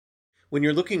When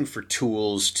you're looking for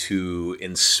tools to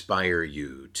inspire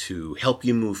you, to help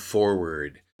you move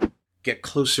forward, get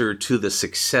closer to the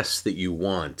success that you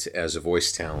want as a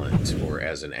voice talent or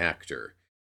as an actor,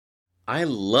 I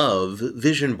love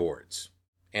vision boards.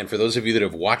 And for those of you that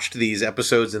have watched these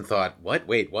episodes and thought, what?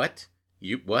 Wait, what?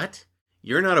 What?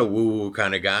 You're not a woo-woo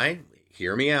kind of guy.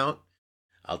 Hear me out.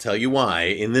 I'll tell you why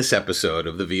in this episode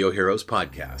of the VO Heroes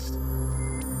podcast.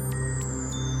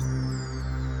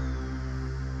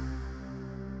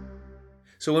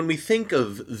 So when we think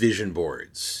of vision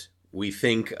boards, we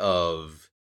think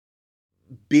of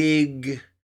big,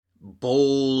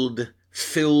 bold,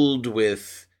 filled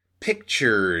with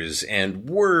pictures and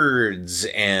words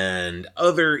and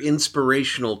other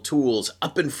inspirational tools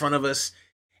up in front of us.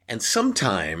 And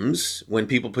sometimes when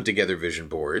people put together vision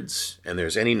boards, and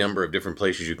there's any number of different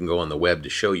places you can go on the web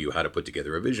to show you how to put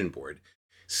together a vision board,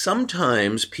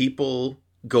 sometimes people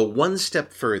go one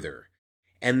step further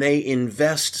and they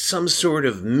invest some sort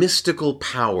of mystical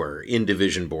power into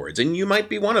vision boards. And you might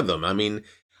be one of them. I mean,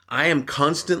 I am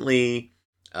constantly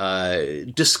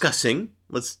discussing,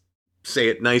 let's say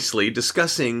it nicely,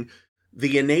 discussing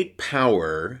the innate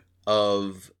power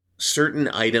of certain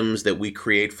items that we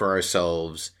create for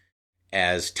ourselves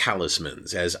as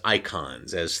talismans, as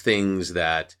icons, as things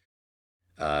that,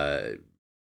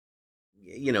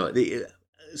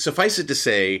 suffice it to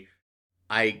say,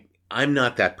 I'm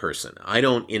not that person. I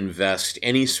don't invest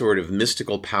any sort of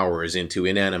mystical powers into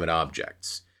inanimate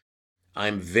objects.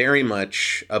 I'm very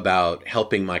much about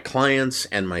helping my clients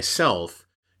and myself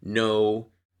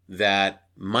know that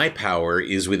my power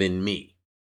is within me.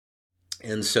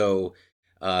 And so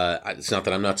it's not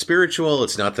that I'm not spiritual.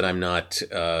 It's not that I'm not,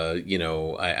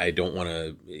 I don't want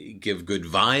to give good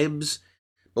vibes.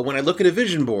 But when I look at a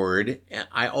vision board,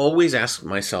 I always ask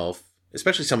myself,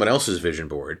 especially someone else's vision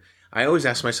board, I always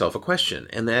ask myself a question,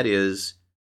 and that is,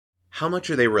 how much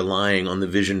are they relying on the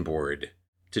vision board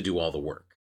to do all the work?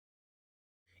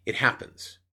 It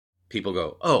happens. People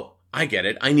go, oh, I get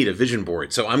it. I need a vision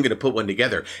board, so I'm going to put one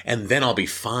together, and then I'll be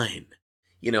fine.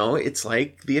 You know, it's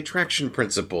like the attraction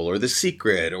principle or The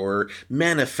Secret or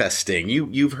manifesting.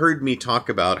 You've heard me talk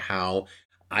about how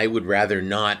I would rather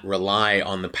not rely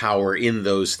on the power in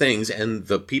those things, and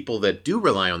the people that do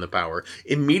rely on the power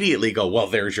immediately go, well,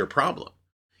 there's your problem.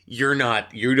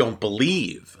 You don't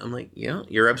believe. I'm like, yeah,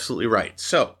 you're absolutely right.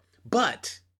 So,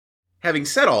 but having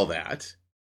said all that,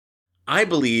 I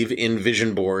believe in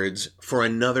vision boards for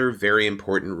another very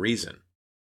important reason.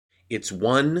 It's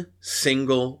one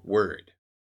single word,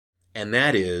 and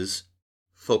that is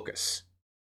focus.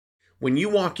 When you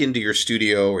walk into your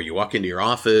studio or you walk into your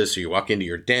office or you walk into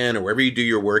your den or wherever you do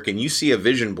your work and you see a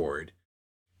vision board,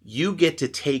 you get to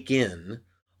take in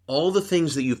all the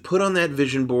things that you've put on that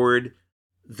vision board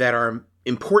that are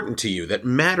important to you, that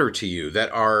matter to you,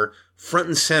 that are front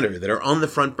and center, that are on the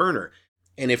front burner.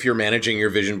 And if you're managing your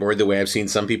vision board the way I've seen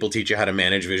some people teach you how to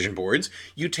manage vision boards,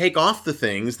 you take off the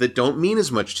things that don't mean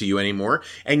as much to you anymore,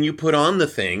 and you put on the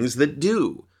things that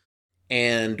do.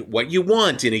 And what you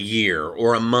want in a year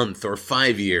or a month or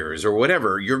 5 years or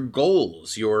whatever, your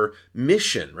goals, your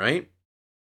mission, right?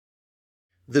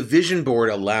 The vision board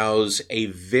allows a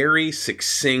very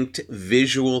succinct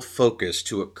visual focus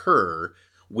to occur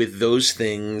with those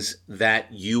things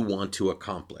that you want to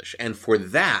accomplish. And for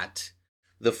that,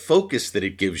 the focus that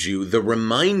it gives you, the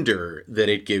reminder that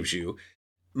it gives you,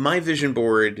 my vision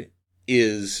board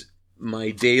is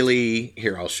my daily,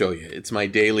 here, I'll show you. It's my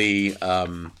daily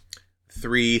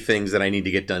 3 things that I need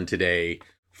to get done today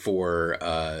for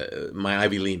my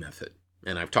Ivy Lee method.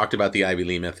 And I've talked about the Ivy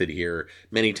Lee method here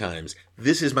many times.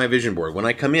 This is my vision board. When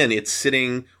I come in, it's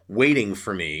sitting, waiting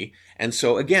for me. And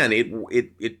so again,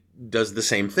 it does the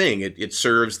same thing. It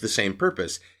serves the same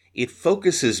purpose. It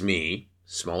focuses me,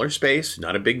 smaller space,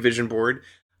 not a big vision board.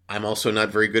 I'm also not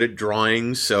very good at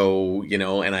drawing, so,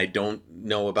 and I don't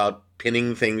know about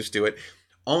pinning things to it.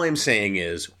 All I'm saying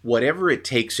is, whatever it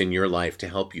takes in your life to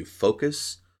help you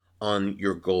focus on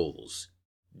your goals,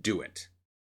 do it.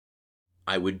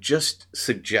 I would just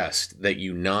suggest that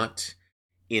you not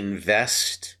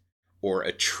invest or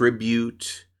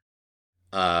attribute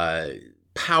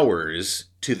powers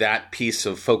to that piece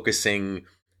of focusing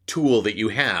tool that you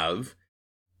have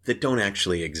that don't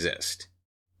actually exist.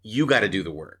 You got to do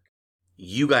the work.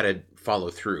 You got to follow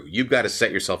through. You've got to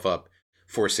set yourself up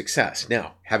for success.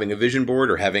 Now, having a vision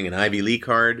board or having an Ivy Lee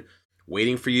card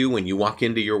waiting for you when you walk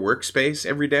into your workspace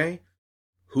every day,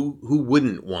 who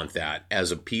wouldn't want that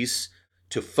as a piece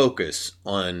to focus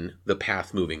on the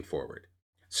path moving forward?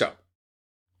 So,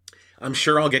 I'm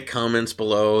sure I'll get comments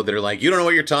below that are like, you don't know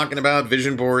what you're talking about.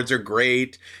 Vision boards are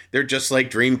great. They're just like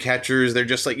dream catchers. They're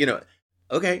just like,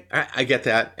 Okay, I get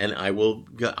that. And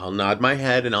I'll nod my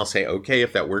head and I'll say, okay,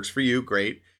 if that works for you,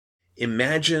 great.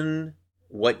 Imagine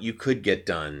what you could get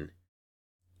done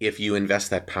if you invest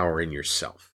that power in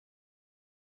yourself.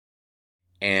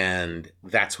 And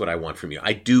that's what I want from you.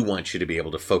 I do want you to be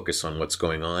able to focus on what's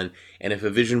going on. And if a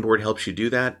vision board helps you do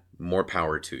that, more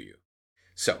power to you.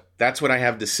 So that's what I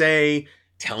have to say.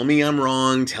 Tell me I'm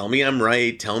wrong. Tell me I'm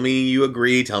right. Tell me you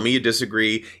agree. Tell me you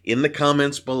disagree in the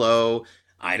comments below.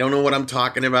 I don't know what I'm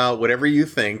talking about. Whatever you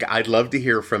think, I'd love to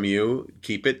hear from you.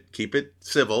 Keep it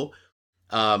civil.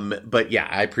 But yeah,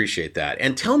 I appreciate that.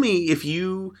 And tell me if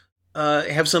you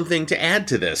have something to add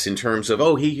to this in terms of,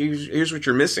 here's what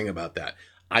you're missing about that.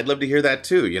 I'd love to hear that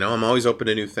too. I'm always open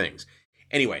to new things.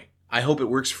 Anyway, I hope it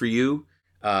works for you.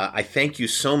 I thank you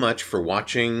so much for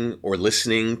watching or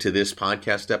listening to this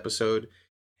podcast episode.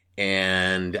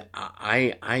 And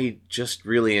I just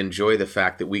really enjoy the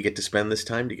fact that we get to spend this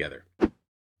time together.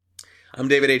 I'm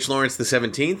David H. Lawrence, the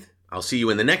 17th. I'll see you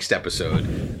in the next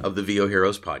episode of the VO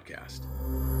Heroes podcast.